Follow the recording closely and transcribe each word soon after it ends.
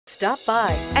Stop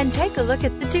by and take a look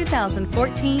at the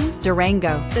 2014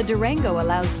 Durango. The Durango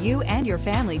allows you and your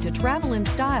family to travel in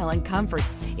style and comfort.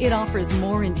 It offers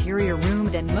more interior room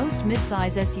than most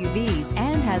midsize SUVs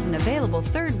and has an available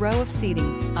third row of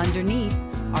seating. Underneath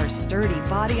are sturdy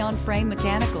body-on-frame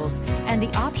mechanicals and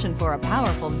the option for a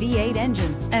powerful V8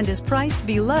 engine, and is priced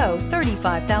below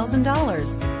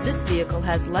 $35,000. This vehicle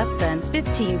has less than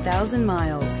 15,000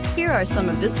 miles. Here are some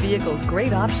of this vehicle's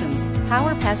great options: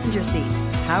 power passenger seat,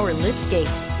 power liftgate,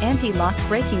 anti-lock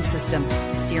braking system,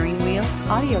 steering wheel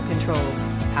audio controls,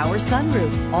 power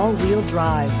sunroof, all-wheel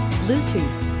drive,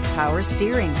 Bluetooth, power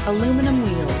steering, aluminum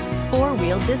wheels,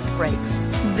 four-wheel disc brakes.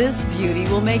 This beauty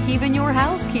will make even your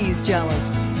house keys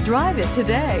jealous. Drive it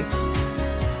today.